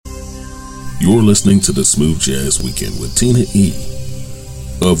You're listening to the Smooth Jazz Weekend with Tina E.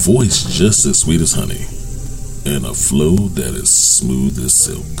 A voice just as sweet as honey, and a flow that is smooth as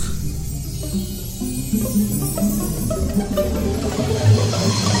silk.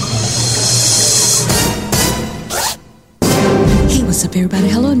 Hey, what's up, everybody?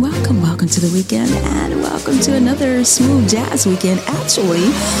 Hello and welcome. Welcome to the weekend, and welcome to another Smooth Jazz Weekend. Actually,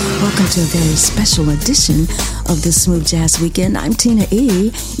 welcome to a very special edition of the Smooth Jazz Weekend. I'm Tina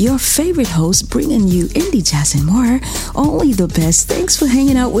E., your favorite host, bringing you indie jazz and more. Only the best. Thanks for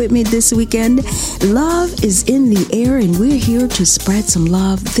hanging out with me this weekend. Love is in the air, and we're here to spread some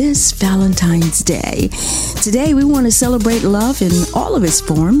love this Valentine's Day. Today, we want to celebrate love in all of its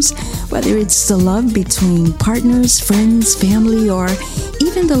forms, whether it's the love between partners, friends, family, or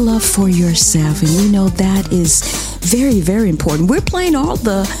even the love for yourself. And we know that is very, very important. We're playing all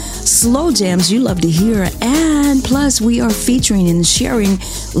the slow jams you love to hear, and plus we are featuring and sharing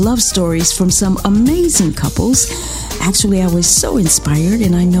love stories from some amazing couples. Actually, I was so inspired,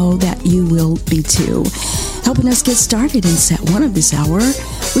 and I know that you will be too. Helping us get started in set one of this hour,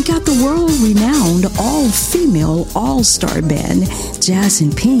 we got the world-renowned all-female all-star band Jazz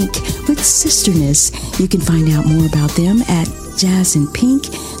in Pink with Sisterness. You can find out more about them at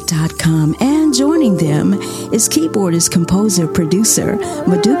jazzinpink.com. And joining them is keyboardist, composer, producer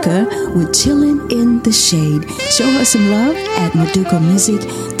Maduka with Chillin' in the Shade. Show her some love at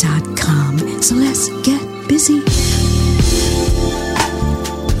madukamusic.com. So let's get busy.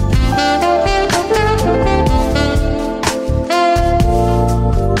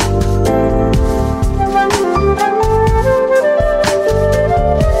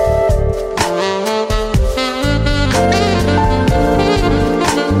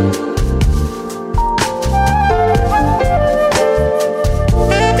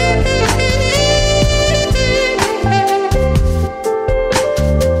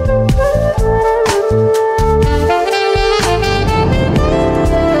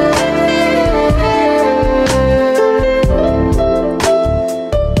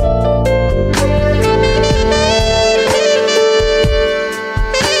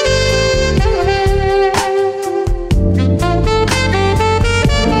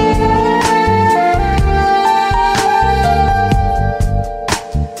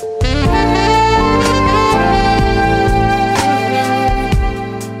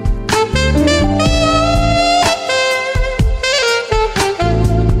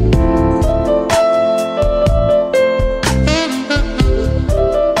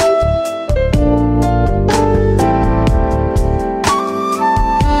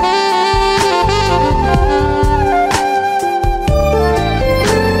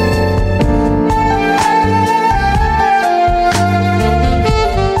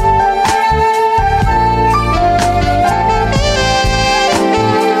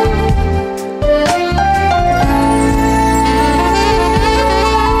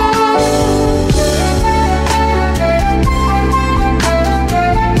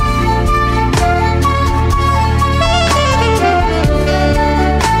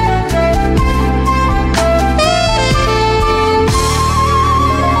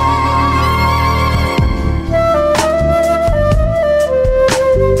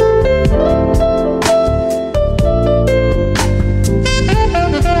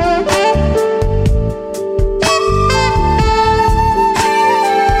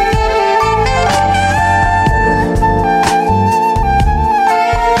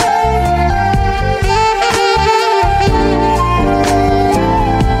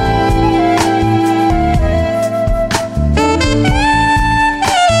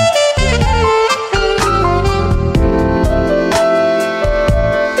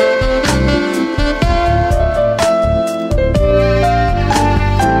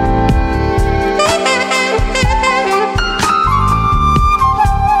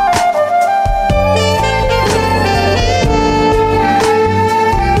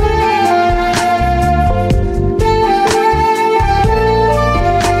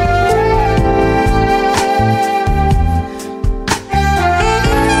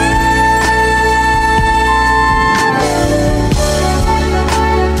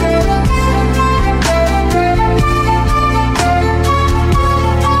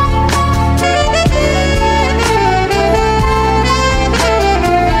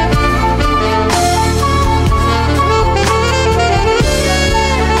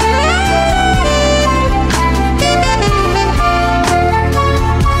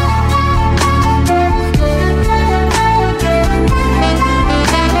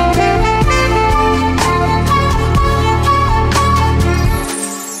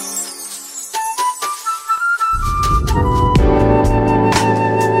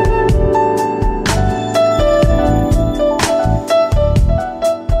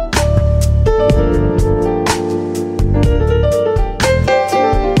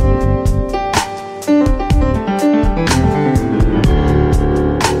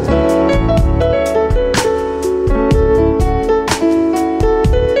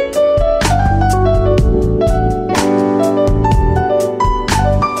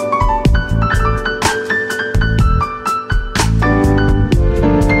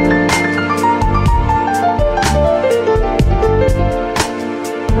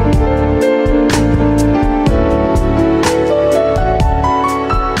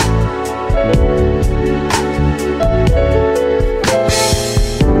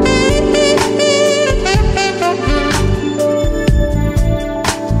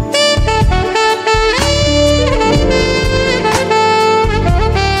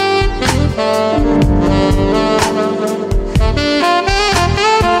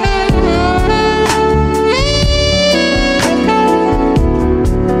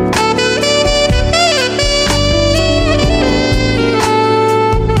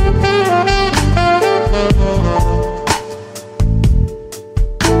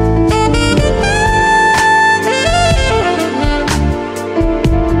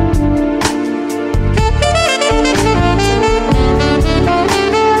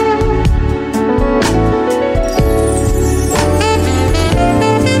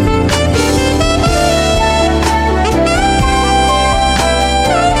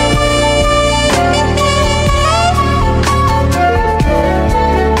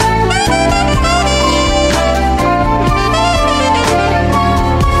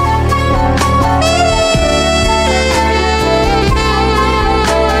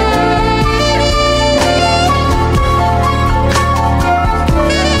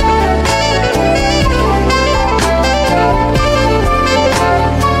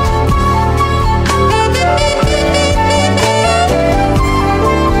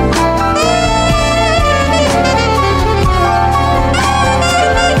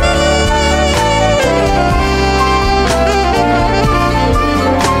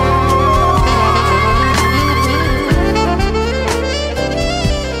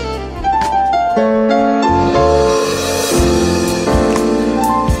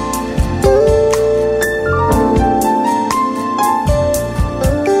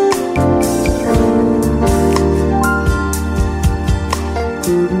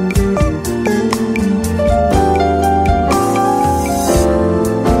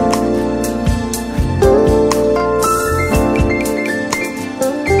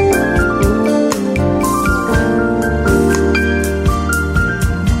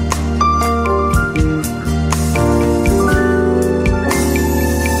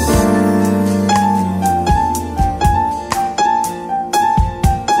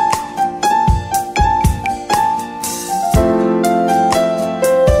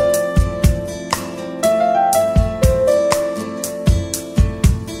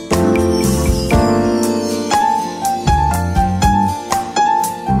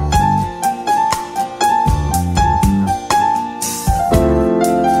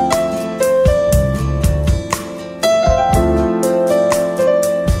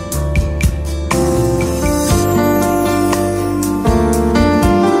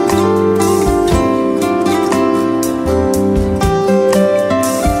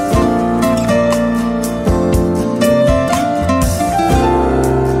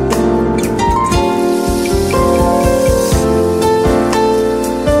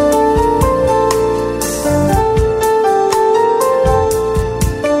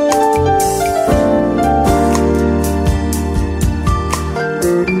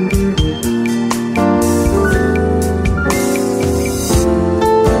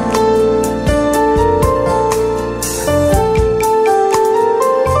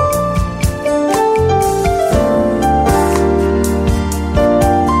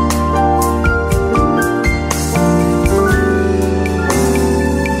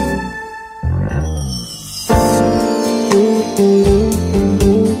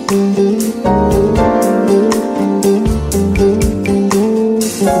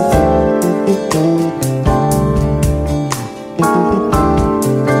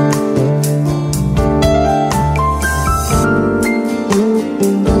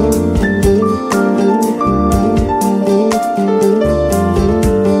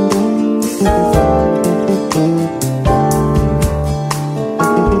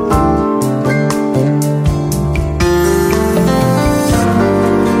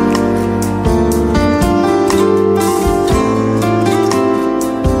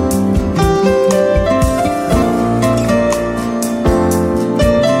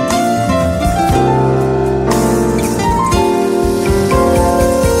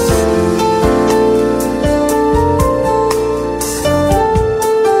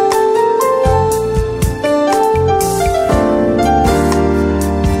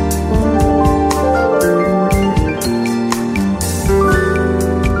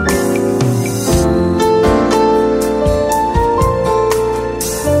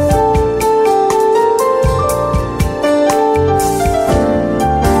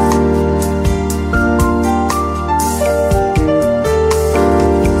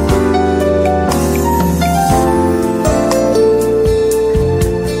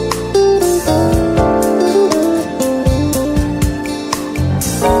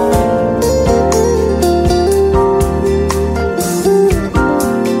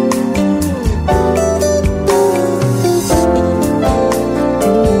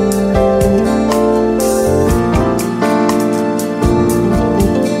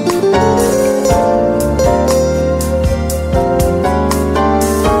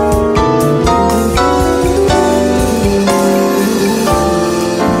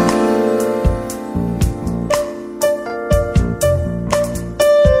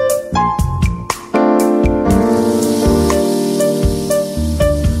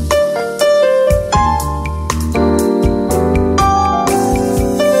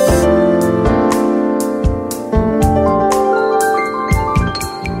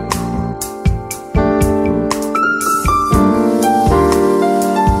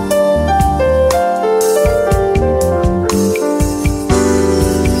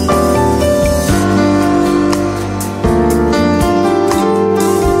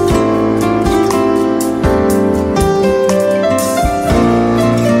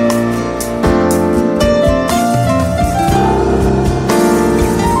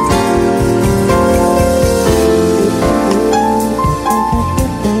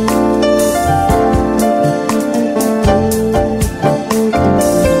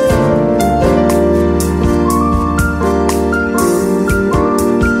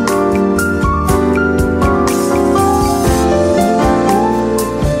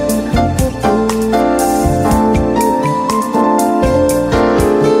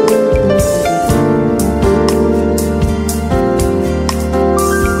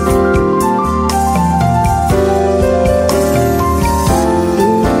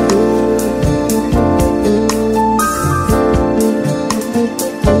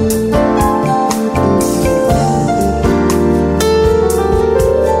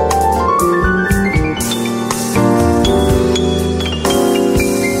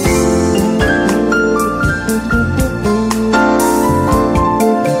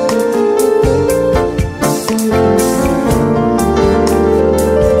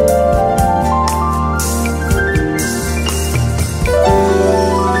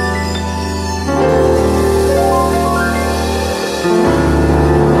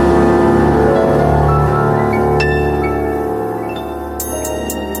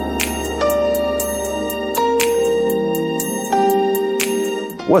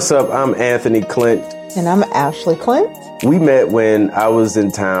 What's up? I'm Anthony Clint. And I'm Ashley Clint. We met when I was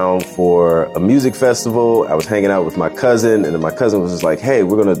in town for a music festival. I was hanging out with my cousin, and then my cousin was just like, hey,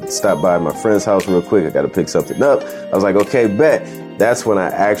 we're going to stop by my friend's house real quick. I got to pick something up. I was like, okay, bet. That's when I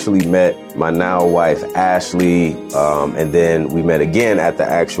actually met my now wife, Ashley. And then we met again at the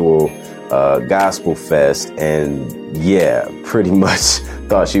actual gospel fest. And yeah, pretty much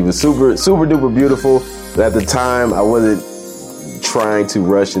thought she was super, super duper beautiful. But at the time, I wasn't trying to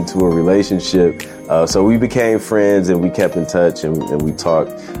rush into a relationship. So we became friends and we kept in touch and we talked.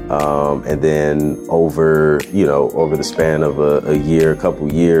 And then over the span of a year, a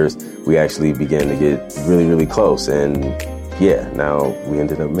couple years, we actually began to get really, really close. And yeah, now we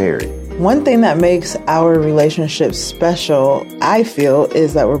ended up married. One thing that makes our relationship special, I feel,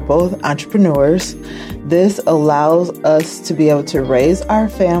 is that we're both entrepreneurs. This allows us to be able to raise our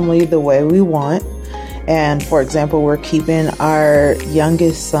family the way we want. And for example, we're keeping our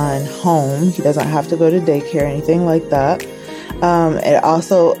youngest son home. He doesn't have to go to daycare or anything like that. It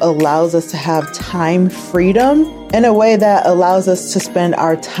also allows us to have time freedom in a way that allows us to spend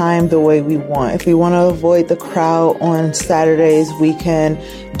our time the way we want. If we want to avoid the crowd on Saturdays, we can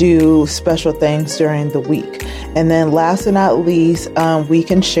do special things during the week. And then last but not least, we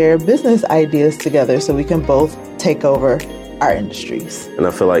can share business ideas together so we can both take over our industries. And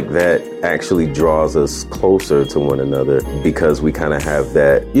I feel like that actually draws us closer to one another because we kind of have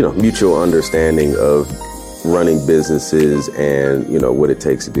that, mutual understanding of running businesses and, what it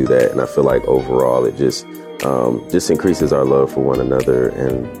takes to do that. And I feel like overall it just increases our love for one another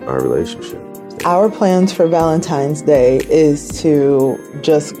and our relationship. Our plans for Valentine's Day is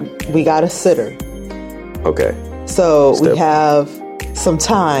we got a sitter. Okay. So we have some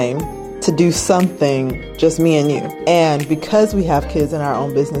time to do something, just me and you. And because we have kids in our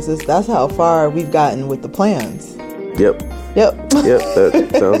own businesses, that's how far we've gotten with the plans. Yep,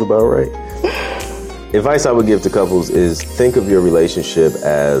 that sounds about right. Advice I would give to couples is think of your relationship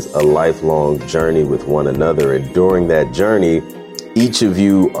as a lifelong journey with one another. And during that journey, each of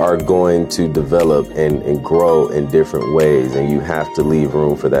you are going to develop and grow in different ways. And you have to leave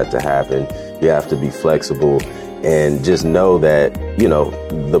room for that to happen. You have to be flexible and just know that,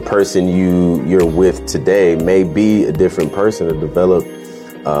 the person you're with today may be a different person or develop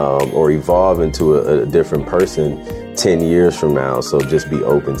or evolve into a different person 10 years from now. So just be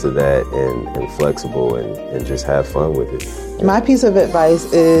open to that and flexible and just have fun with it. My piece of advice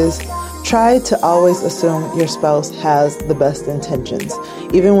is try to always assume your spouse has the best intentions.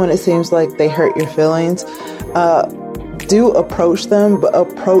 Even when it seems like they hurt your feelings, do approach them, but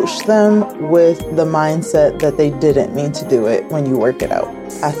approach them with the mindset that they didn't mean to do it when you work it out.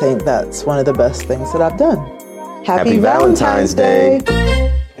 I think that's one of the best things that I've done. Happy Valentine's Day.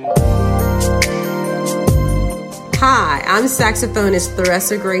 Hi, I'm saxophonist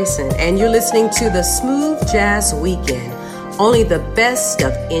Theresa Grayson, and you're listening to the Smooth Jazz Weekend, only the best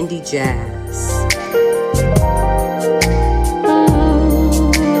of indie jazz.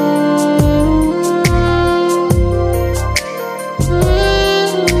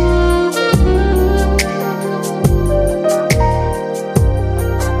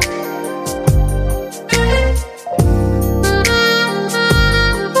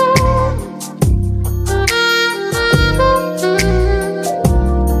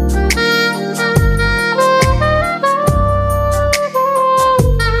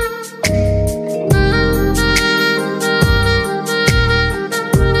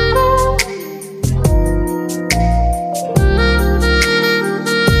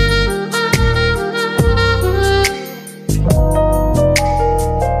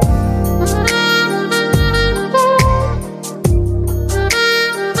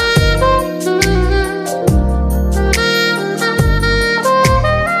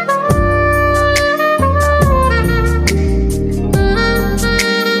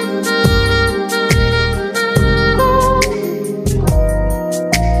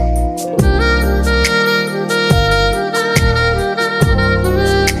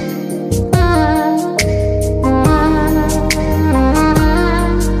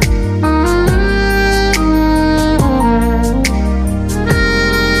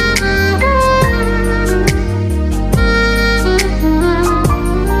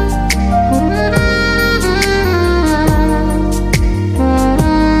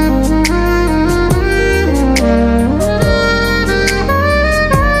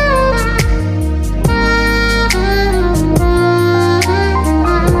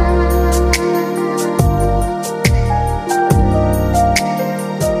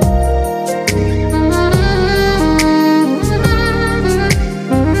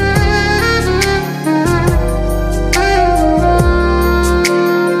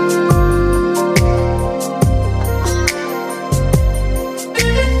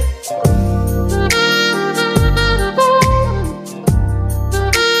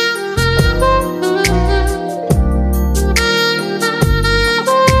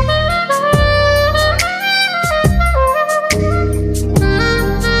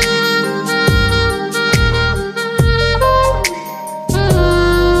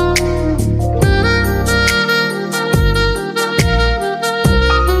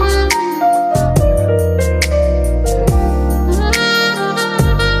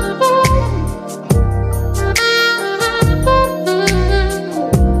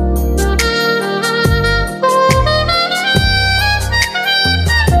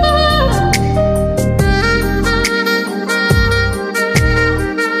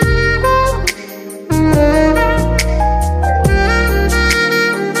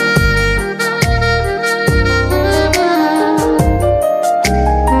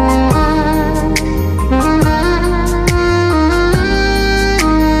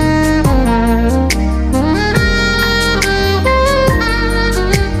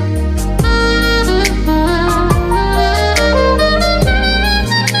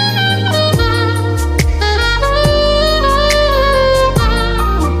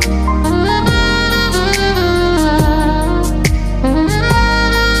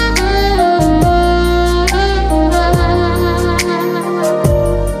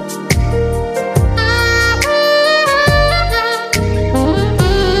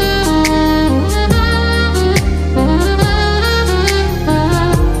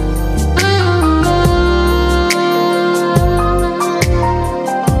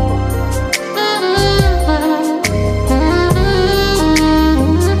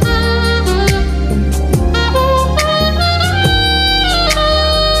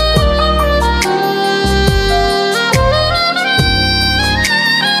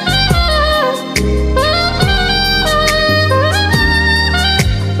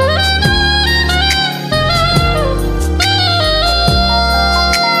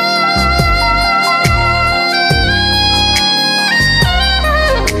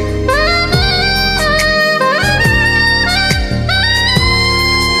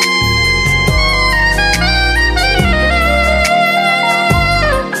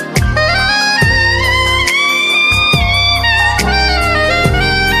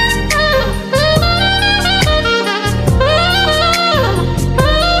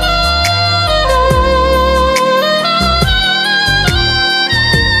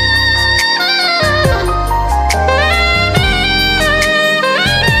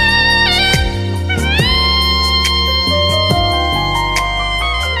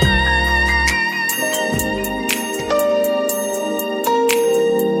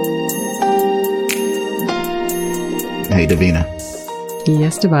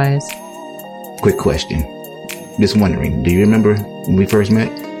 Yes, Tobias. Quick question. Just wondering, do you remember when we first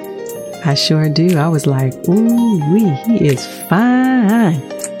met? I sure do. I was like, ooh, he is fine.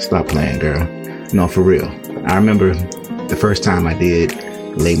 Stop playing, girl. No, for real. I remember the first time I did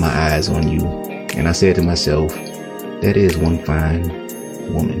lay my eyes on you, and I said to myself, that is one fine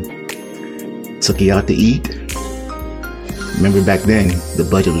woman. Took you out to eat. Remember back then, the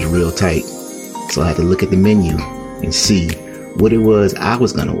budget was real tight, so I had to look at the menu and see what it was I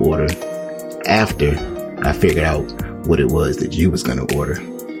was going to order after I figured out what it was that you was going to order.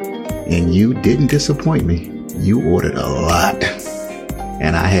 And you didn't disappoint me. You ordered a lot,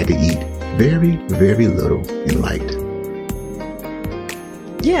 and I had to eat very, very little and light.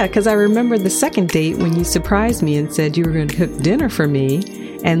 Yeah, because I remember the second date when you surprised me and said you were going to cook dinner for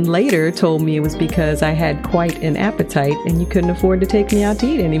me, and later told me it was because I had quite an appetite and you couldn't afford to take me out to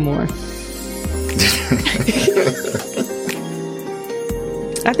eat anymore.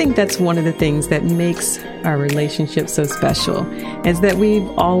 I think that's one of the things that makes our relationship so special, is that we've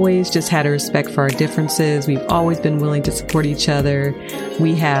always just had a respect for our differences. We've always been willing to support each other.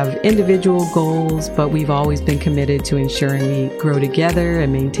 We have individual goals, but we've always been committed to ensuring we grow together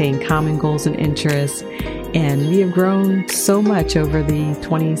and maintain common goals and interests. And we have grown so much over the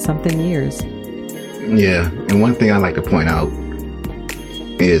 20-something years. Yeah, and one thing I like to point out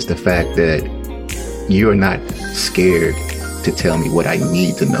is the fact that you're not scared to tell me what I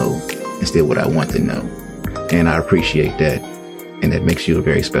need to know instead of what I want to know. And I appreciate that. And that makes you a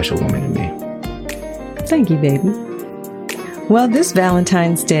very special woman to me. Thank you, baby. Well, this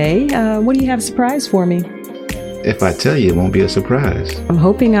Valentine's Day, what do you have a surprise for me? If I tell you, it won't be a surprise. I'm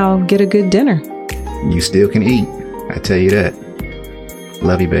hoping I'll get a good dinner. You still can eat. I tell you that.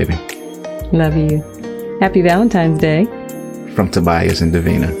 Love you, baby. Love you. Happy Valentine's Day. From Tobias and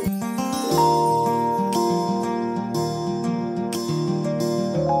Davina.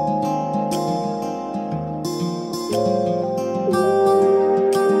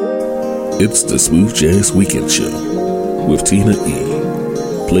 It's the Smooth Jazz Weekend Show with Tina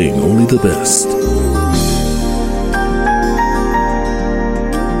E. Playing only the best.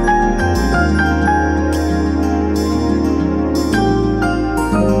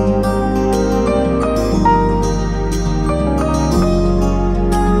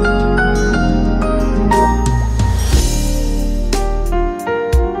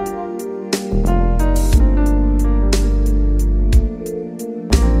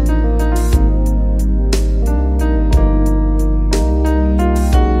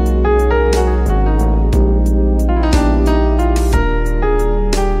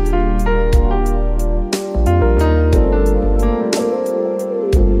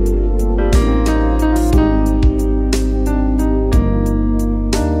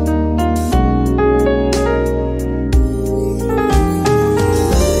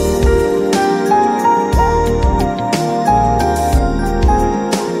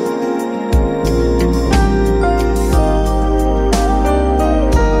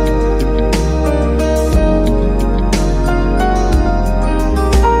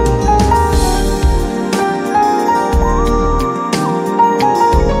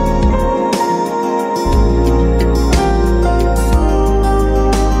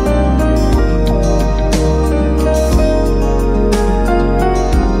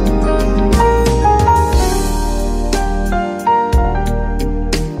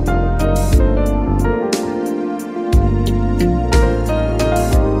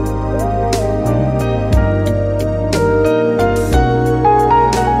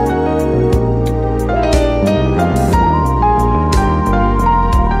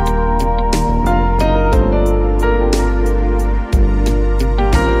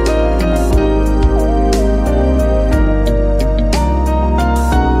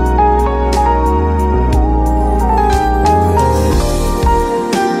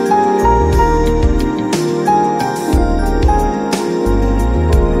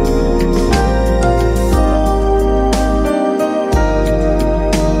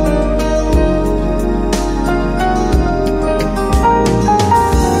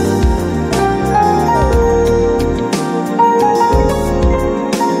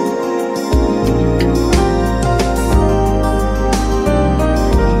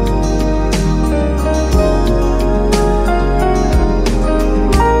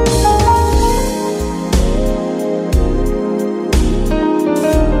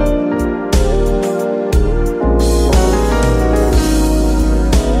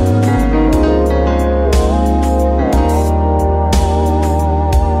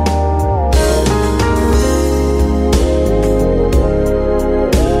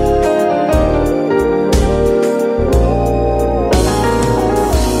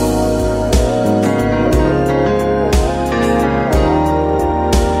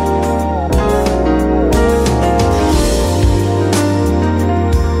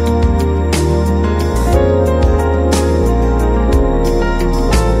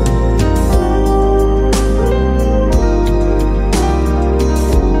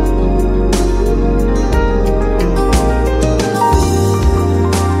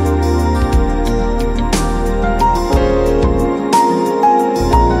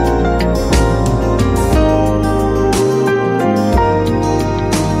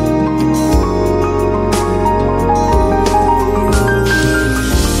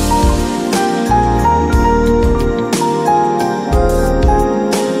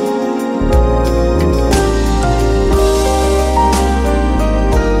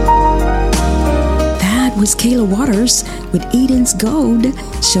 Kayla Waters with Eden's Gold.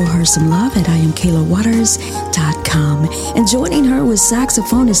 Show her some love at IamKaylaWaters.com. And joining her was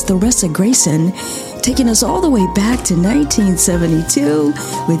saxophonist Theresa Grayson, taking us all the way back to 1972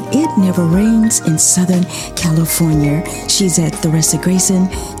 with It Never Rains in Southern California. She's at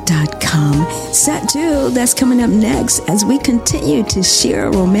TheresaGrayson.com. Set 2, that's coming up next as we continue to share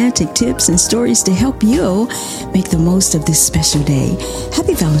romantic tips and stories to help you make the most of this special day.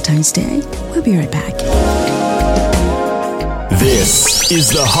 Happy Valentine's Day. We'll be right back. This is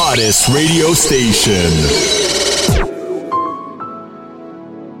the hottest radio station.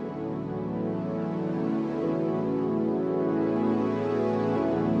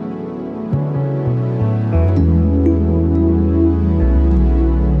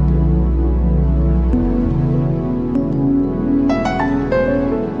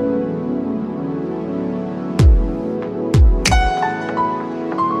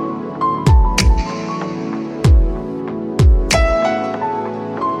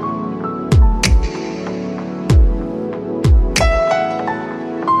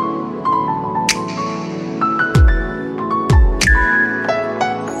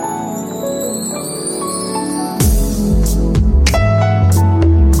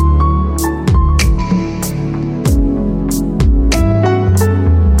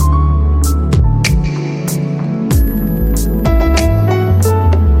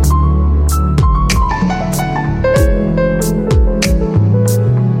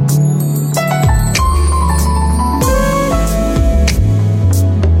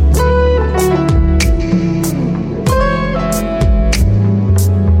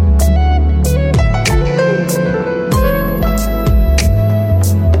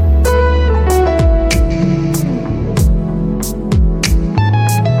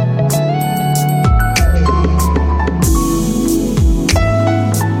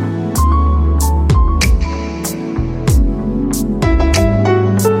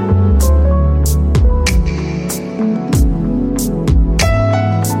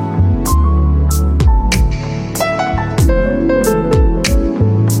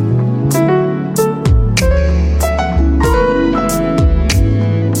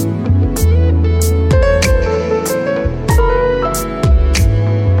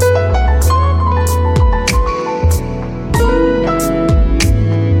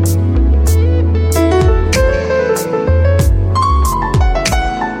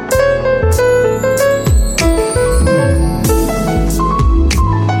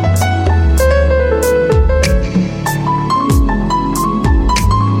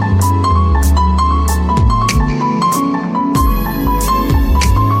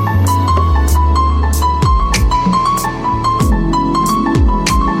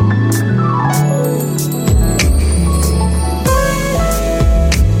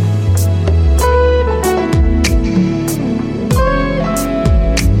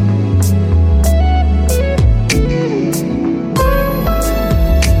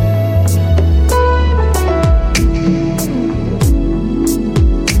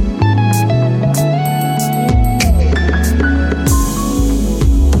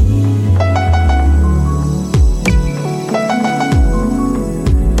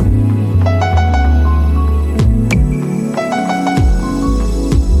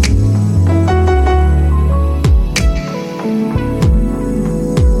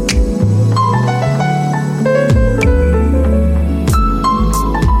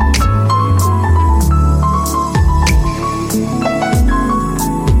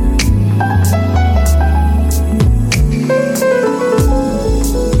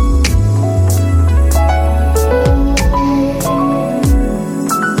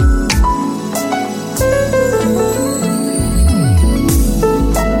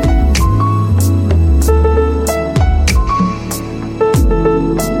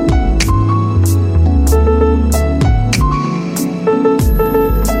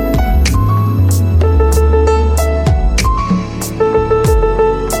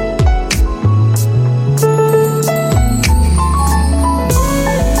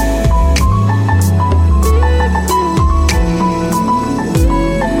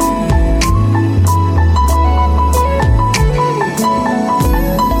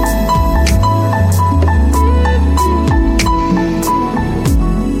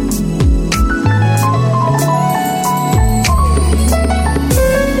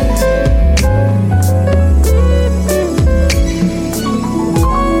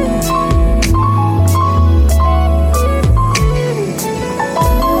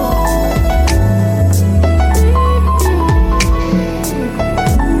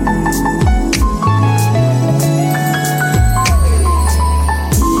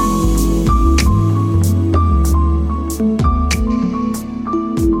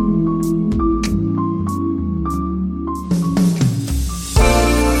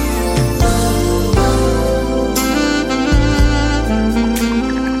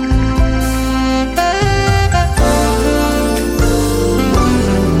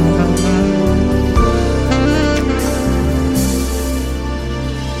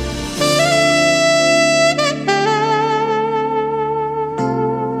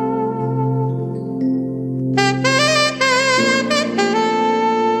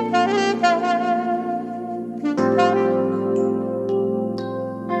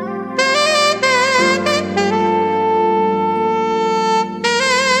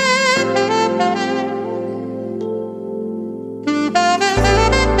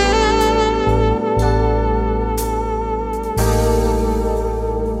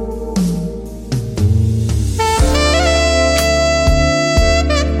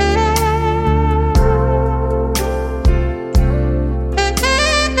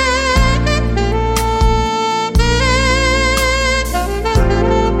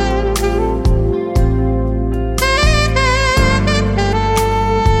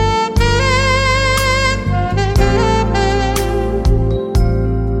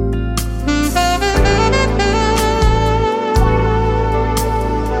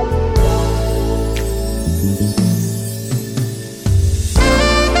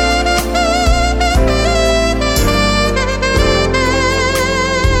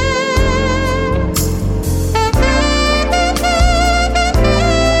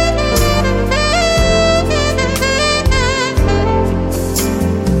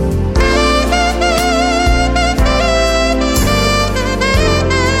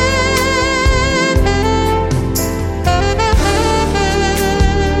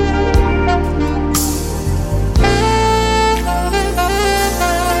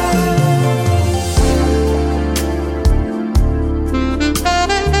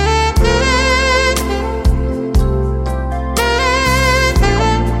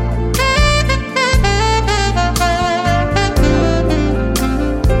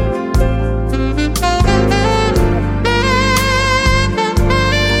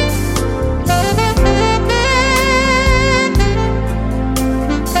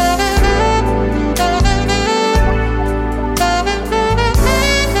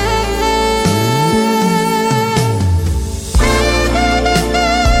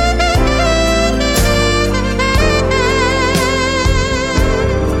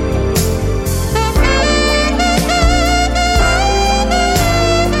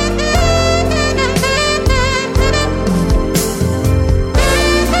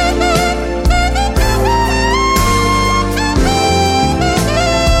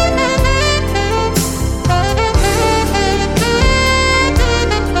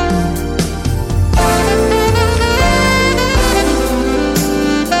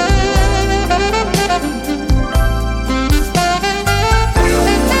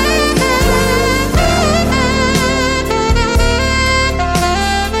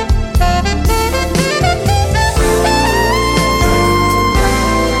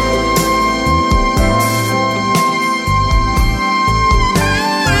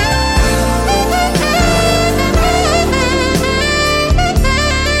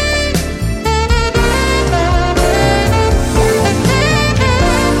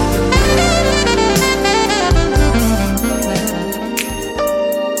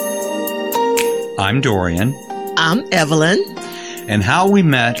 I'm Dorian. I'm Evelyn. And How We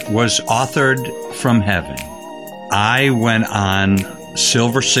Met was authored from heaven. I went on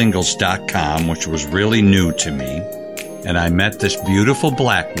silversingles.com, which was really new to me, and I met this beautiful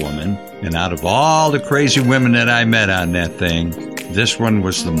black woman. And out of all the crazy women that I met on that thing, this one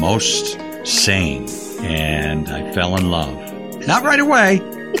was the most sane, and I fell in love. Not right away,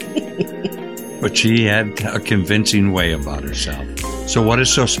 but she had a convincing way about herself. So what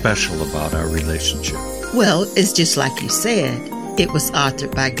is so special about our relationship? Well, it's just like you said. It was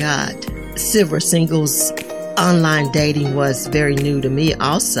authored by God. Silver Singles online dating was very new to me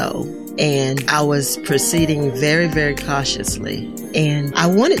also. And I was proceeding very, very cautiously. And I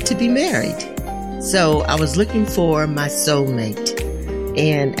wanted to be married. So I was looking for my soulmate.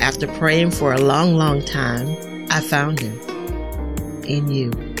 And after praying for a long, long time, I found him in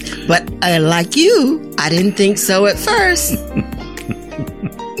you. But like you, I didn't think so at first.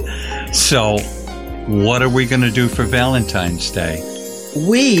 So, what are we going to do for Valentine's Day?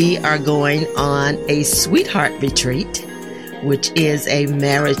 We are going on a sweetheart retreat, which is a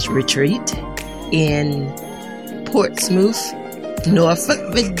marriage retreat in Portsmouth,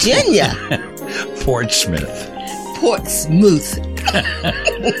 Norfolk, Virginia. Portsmouth.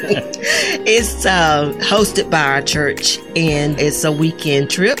 It's hosted by our church, and it's a weekend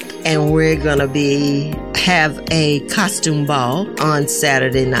trip, and we're going to have a costume ball on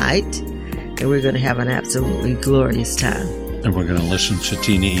Saturday night, and we're going to have an absolutely glorious time. And we're going to listen to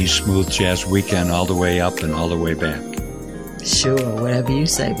Tina E's Smooth Jazz Weekend all the way up and all the way back. Sure, whatever you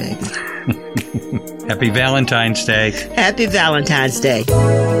say, baby. Happy Valentine's Day. Happy Valentine's Day.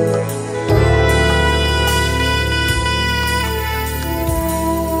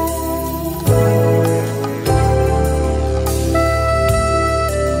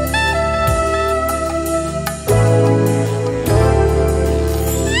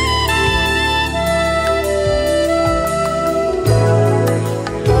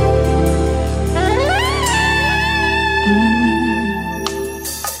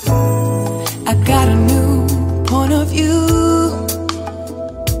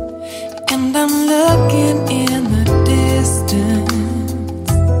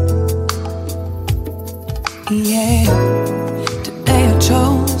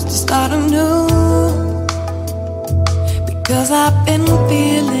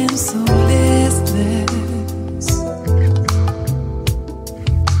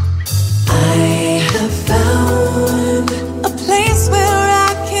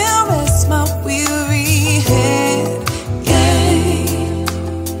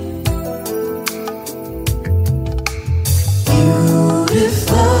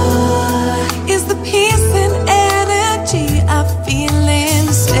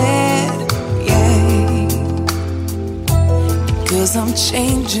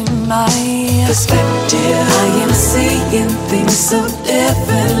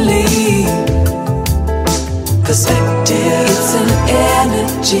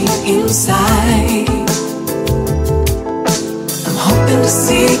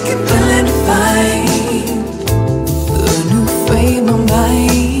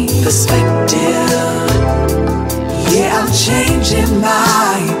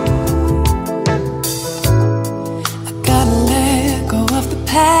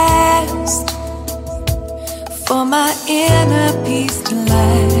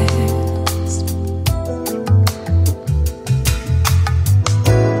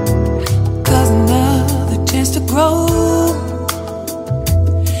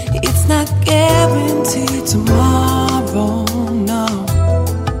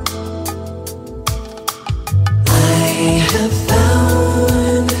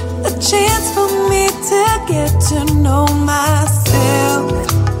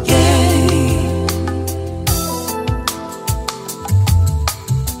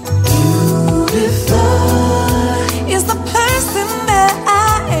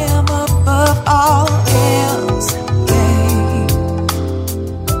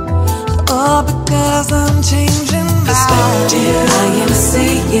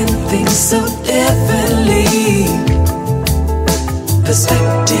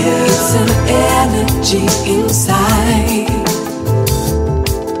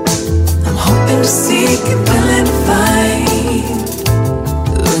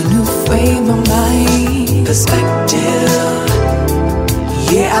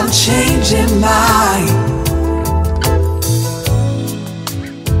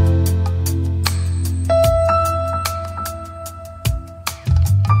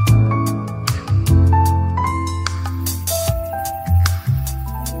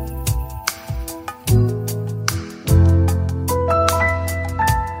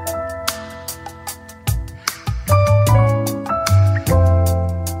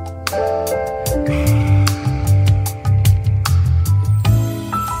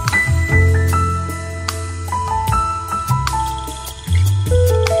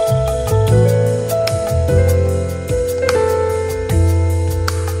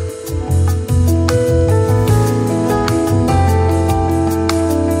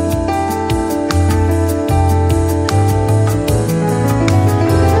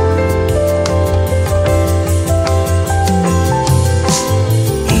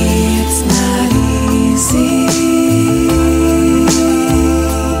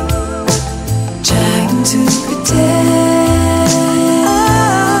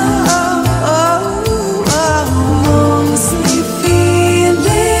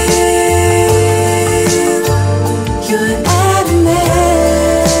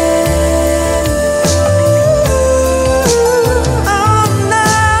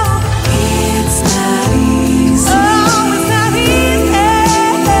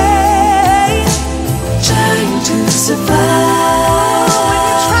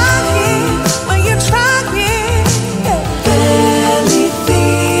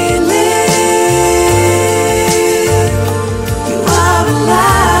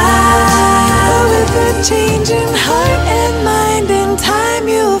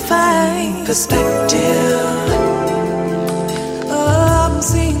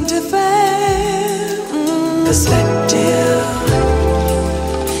 perspective.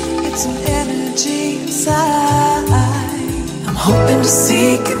 It's an energy inside. I'm hoping to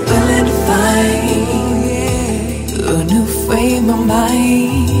seek it, willing to find a new frame of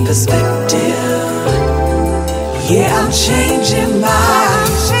mind. Perspective. Yeah, I'm changing my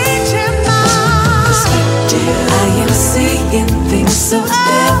perspective. I am seeing things so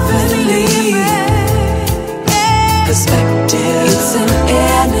differently. Perspective. It's an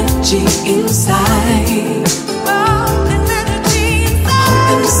energy inside. I'm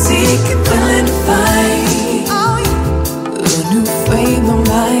hoping to seek it, willing to find a new frame of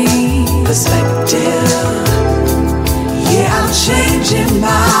mind. Perspective. Yeah, I'm changing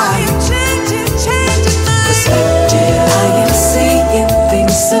my perspective. I am seeing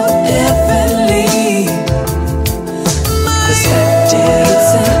things so differently. Perspective.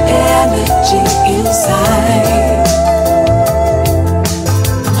 It's an energy inside.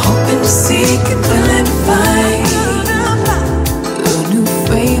 I'm hoping to seek and willing to find a new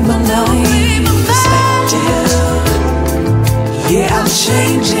frame of mind. Perspective. Yeah, I'm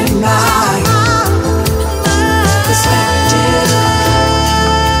changing my perspective.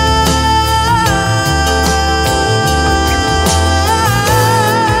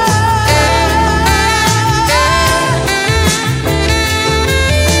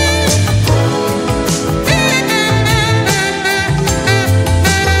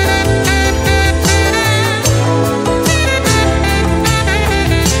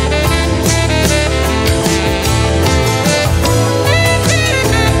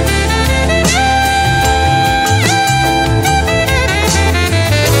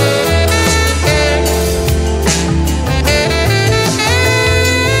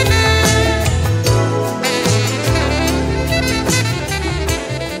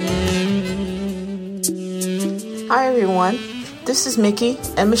 Hi everyone, this is Mickey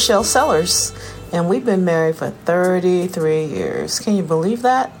and Michelle Sellers, and we've been married for 33 years. Can you believe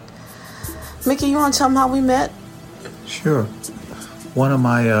that? Mickey, you want to tell them how we met? Sure. One of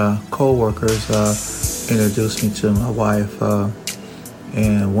my co-workers introduced me to my wife,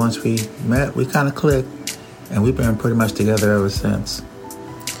 and once we met, we kind of clicked, and we've been pretty much together ever since.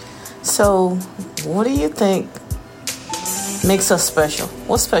 So, what do you think makes us special?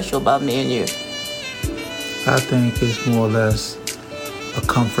 What's special about me and you? I think it's more or less a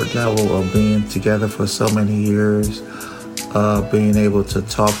comfort level of being together for so many years, being able to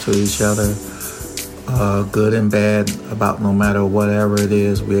talk to each other, good and bad, about no matter whatever it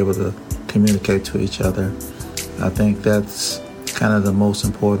is, we're able to communicate to each other. I think that's kind of the most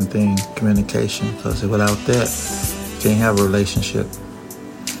important thing, communication, because without that, you can't have a relationship.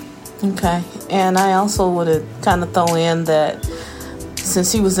 Okay, and I also would have kind of thrown in that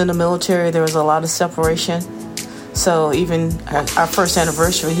since he was in the military, there was a lot of separation. So even our first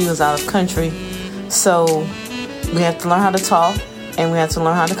anniversary, he was out of country. So we had to learn how to talk, and we had to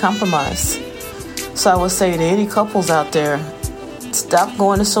learn how to compromise. So I would say to any couples out there, stop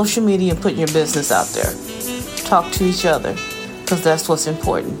going to social media and putting your business out there. Talk to each other, because that's what's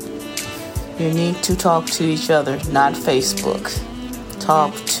important. You need to talk to each other, not Facebook.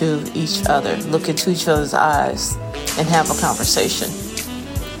 Talk to each other. Look into each other's eyes and have a conversation.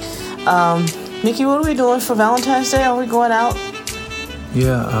 Mickey, what are we doing for Valentine's Day? Are we going out?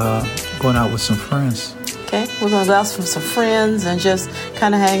 Yeah, going out with some friends. Okay, we're going to go out with some friends and just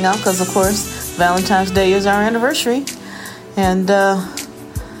kind of hang out because, of course, Valentine's Day is our anniversary. And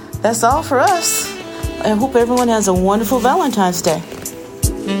that's all for us. I hope everyone has a wonderful Valentine's Day.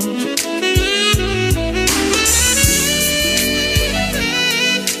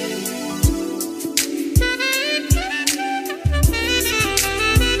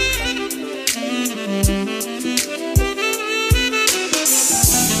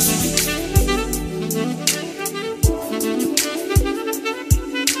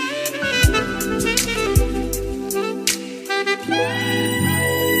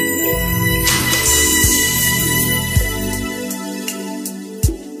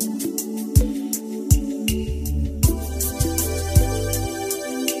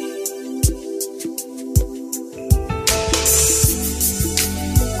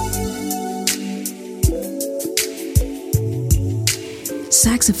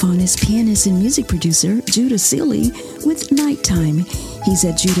 Saxophonist, pianist, and music producer Judah Seeley with Nighttime He's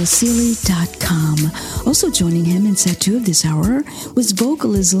at judahsealy.com. Also joining him in set 2 of this hour was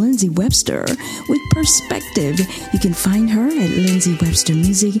vocalist Lindsay Webster with Perspective. You can find her at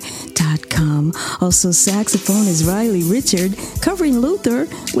lindsaywebstermusic.com. Also saxophone is Riley Richard covering Luther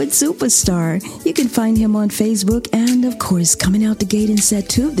with Superstar. You can find him on Facebook. And of course, coming out the gate in set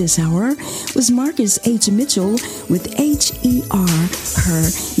 2 of this hour was Marcus H. Mitchell with HER, Her.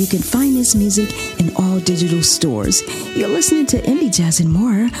 You can find his music in all digital stores. You're listening to Indie Jazz and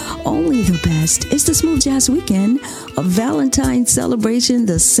more. Only the best. It's the Smooth Jazz Weekend, a Valentine's celebration,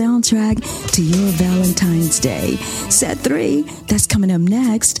 the soundtrack to your Valentine's Day. Set 3, that's coming up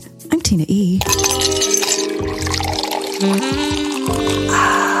next. I'm Tina E.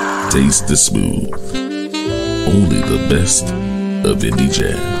 Taste the smooth. Only the best of indie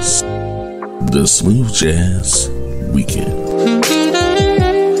jazz. The Smooth Jazz Weekend.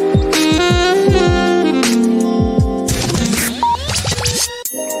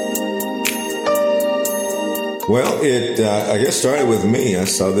 Well, it I guess started with me. I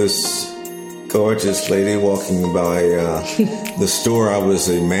saw this gorgeous lady walking by the store I was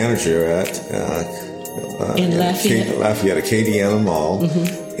a manager at in Lafayette, Acadiana Mall.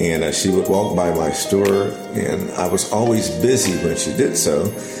 Mm-hmm. And she would walk by my store, and I was always busy when she did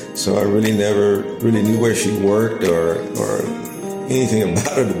so. So I really never really knew where she worked or anything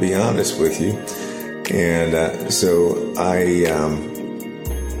about her, to be honest with you. And so I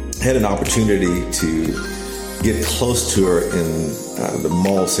had an opportunity to get close to her in the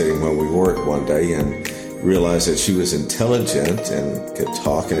mall setting when we worked one day, and realized that she was intelligent and could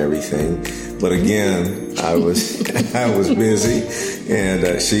talk and everything. But again, I was busy,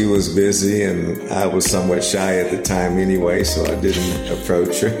 and she was busy, and I was somewhat shy at the time anyway, so I didn't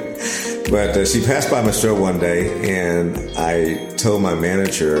approach her. But she passed by my store one day, and I told my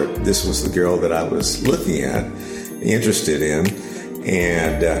manager this was the girl that I was looking at, interested in.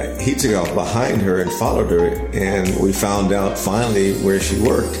 And he took off behind her and followed her, and we found out finally where she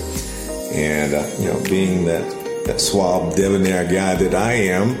worked. And, being that suave, debonair guy that I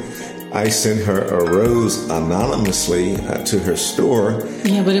am, I sent her a rose anonymously to her store.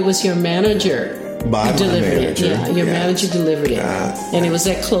 Yeah, but it was your manager who delivered it. Yeah, your manager delivered it. And it was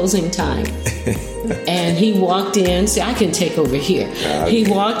at closing time. And he walked in. See, I can take over here. He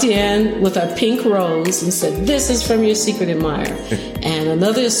walked in with a pink rose and said, "This is from your secret admirer." And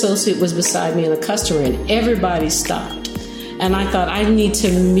another associate was beside me and a customer, and everybody stopped. And I thought, I need to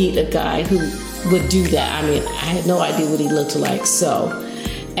meet a guy who would do that. I mean, I had no idea what he looked like.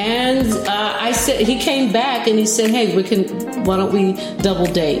 And I said, he came back and he said, "Hey, why don't we double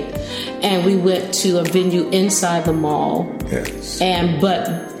date?" And we went to a venue inside the mall. Yes. But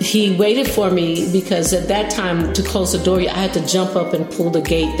he waited for me because at that time, to close the door, I had to jump up and pull the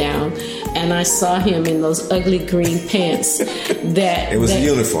gate down. And I saw him in those ugly green pants. It was a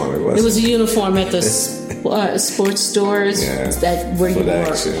uniform. It was a uniform at the sports stores where you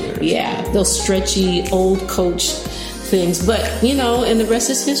work. Yeah, those stretchy old Coach things, but and the rest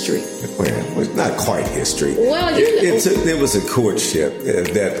is history. Well, it's not quite history. Well, it was a courtship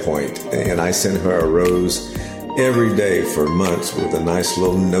at that point, and I sent her a rose every day for months with a nice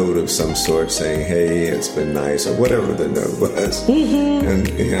little note of some sort saying, "Hey, it's been nice," or whatever the note was. Mm-hmm. And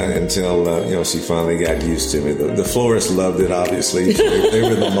until she finally got used to me. The florists loved it, obviously. They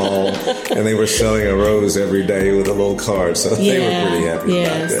were in the mall, and they were selling a rose every day with a little card, so they were pretty happy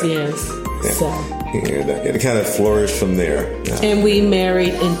about that. Yes. Yeah. So. And it kind of flourished from there. And we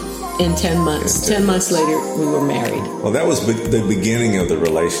married in 10 months. 10 months later, we were married. Well, that was the beginning of the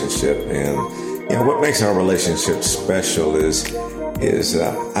relationship. And what makes our relationship special is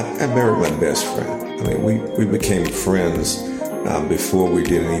I married my best friend. I mean, we became friends before we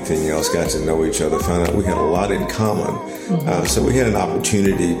did anything else, got to know each other, found out we had a lot in common. Mm-hmm. So we had an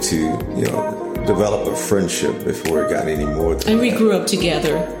opportunity to, develop a friendship before it got any more than And we that. grew up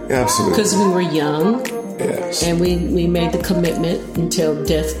together. Absolutely. Because we were young. Yes. And we made the commitment until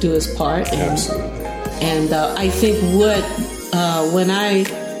death do us part. And, Absolutely. And I think when I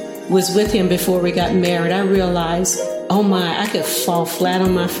was with him before we got married, I realized, oh my, I could fall flat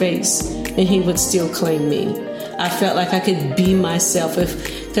on my face and he would still claim me. I felt like I could be myself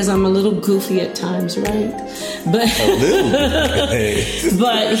because I'm a little goofy at times, right? But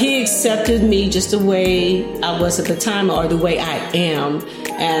but he accepted me just the way I was at the time, or the way I am,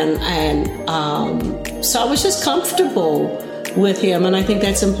 and so I was just comfortable with him, and I think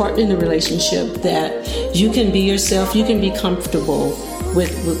that's important in a relationship, that you can be yourself, you can be comfortable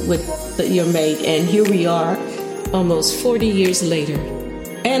with your mate, and here we are, almost 40 years later.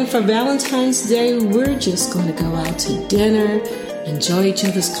 And for Valentine's Day, we're just going to go out to dinner enjoy each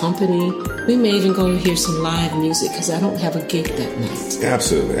other's company. We may even go hear some live music because I don't have a gig that night.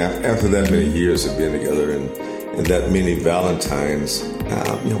 Absolutely. After that many years of being together and that many Valentines,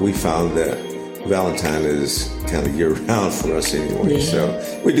 we found that Valentine is kind of year-round for us anyway. Yeah.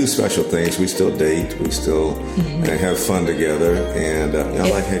 So we do special things. We still date. We still have fun together. And I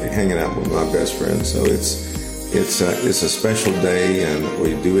like hanging out with my best friend. So it's a special day, and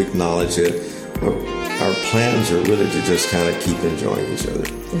we do acknowledge it. But our plans are really to just kind of keep enjoying each other.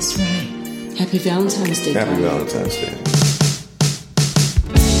 That's right. Happy Valentine's Day. Happy Valentine's Day.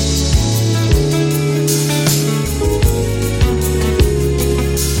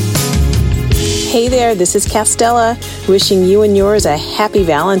 Hey there, this is Castella, wishing you and yours a happy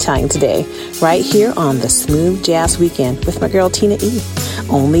Valentine's Day, right here on the Smooth Jazz Weekend with my girl Tina E.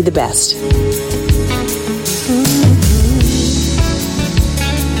 Only the best.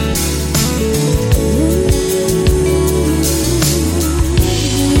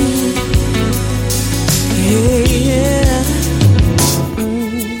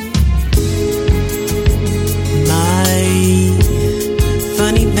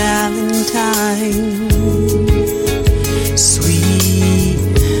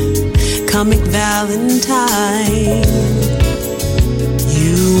 Valentine,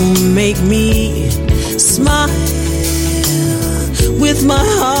 you make me smile with my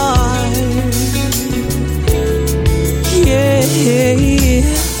heart. Yeah,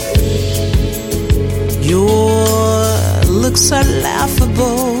 your looks are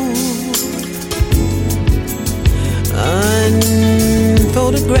laughable,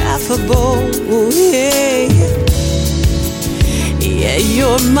 unphotographable. Yeah,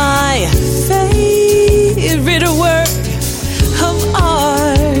 you're my favorite work of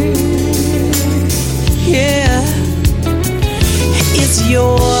art. Yeah, it's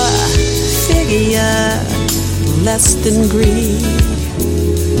your figure less than Greek?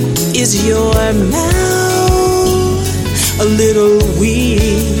 Is your mouth a little weak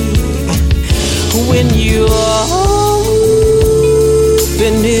when you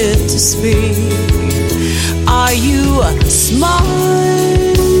open it to speak? Are you smart?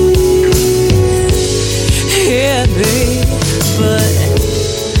 Yeah, babe, but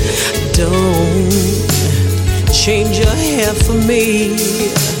don't change your hair for me.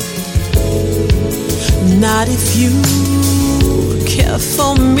 Not if you care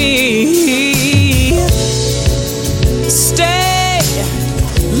for me. Stay,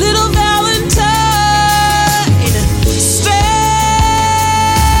 little Valentine. Stay.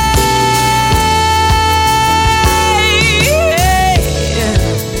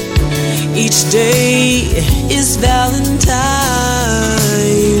 Each day is Valentine's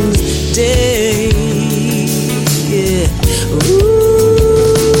Day. Yeah. Ooh.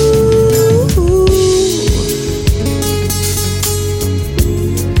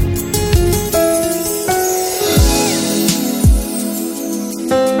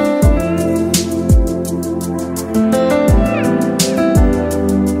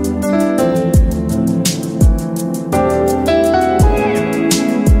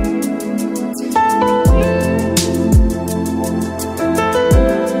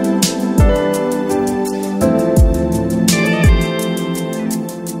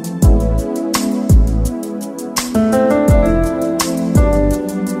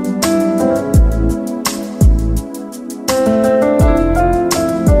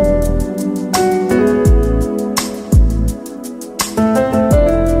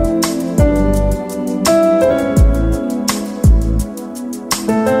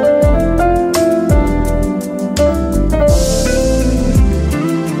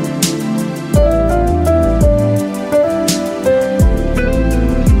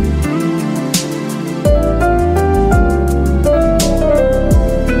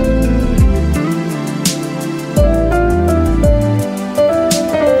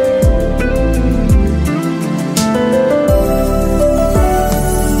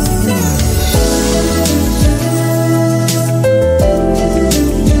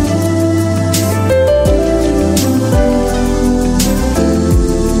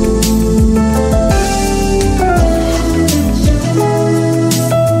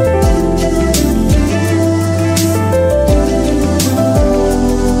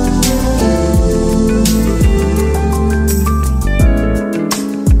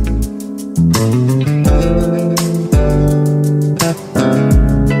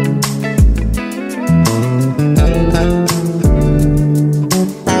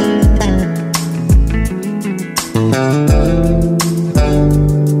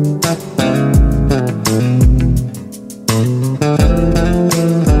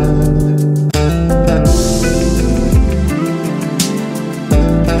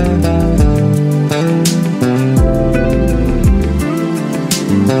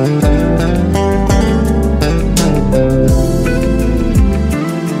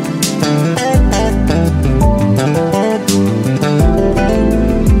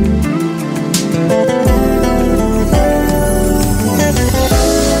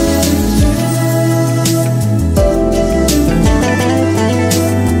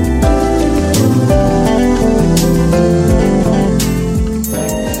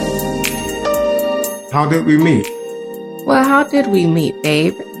 How did we meet? Well, how did we meet,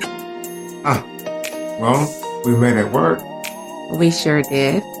 babe? Well, we met at work. We sure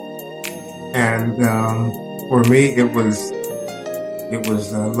did. And for me, it was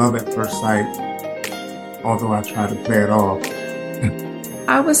love at first sight, although I tried to play it off.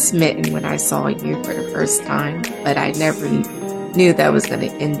 I was smitten when I saw you for the first time, but I never knew that was going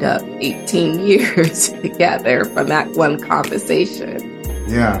to end up 18 years together from that one conversation.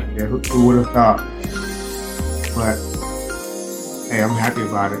 Yeah, who would have thought? But, hey, I'm happy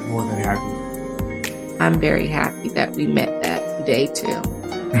about it, more than happy. I'm very happy that we met that day, too.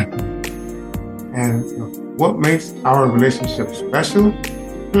 And what makes our relationship special?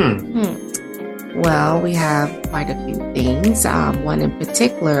 Well, we have quite a few things. One in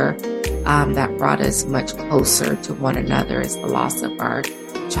particular that brought us much closer to one another is the loss of our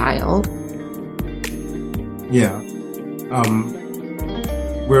child. Yeah.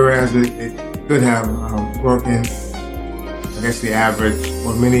 Whereas it could have broken, I guess, the average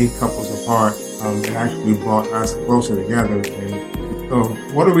or many couples apart, it actually brought us closer together. And so,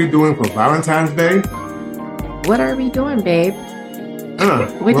 what are we doing for Valentine's Day? What are we doing, babe?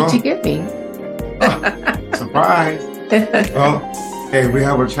 What did you get me? Surprise. Well, hey, we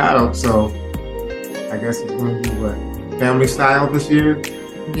have a child, so I guess it's going to be what, family style this year?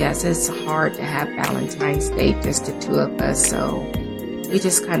 Yes, it's hard to have Valentine's Day, just the two of us, so we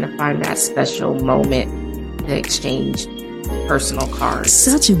just kind of find that special moment to exchange personal cards.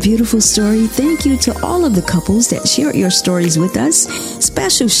 Such a beautiful story. Thank you to all of the couples that shared your stories with us.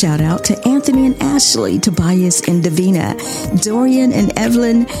 Special shout out to Anthony and Ashley, Tobias and Davina, Dorian and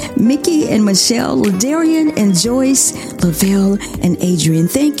Evelyn, Mickey and Michelle, Ladarian and Joyce, Lavelle and Adrian.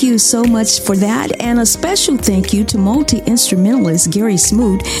 Thank you so much for that. And a special thank you to multi-instrumentalist Gary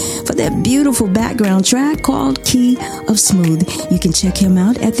Smoot for that beautiful background track called Key of Smooth. You can check him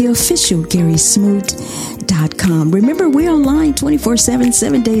out at the official GarySmoot.com. Remember, we're online 24/7,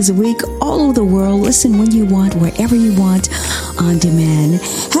 7 days a week, all over the world. Listen when you want, wherever you want, on demand.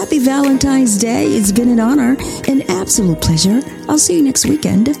 Happy Valentine's Day. It's been an honor, an absolute pleasure. I'll see you next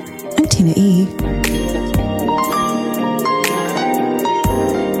weekend. I'm Tina E.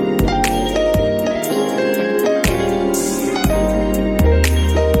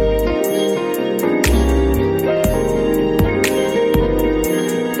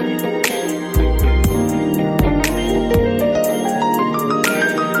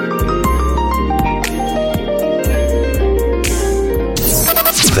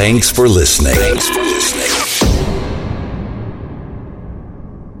 Thanks for listening.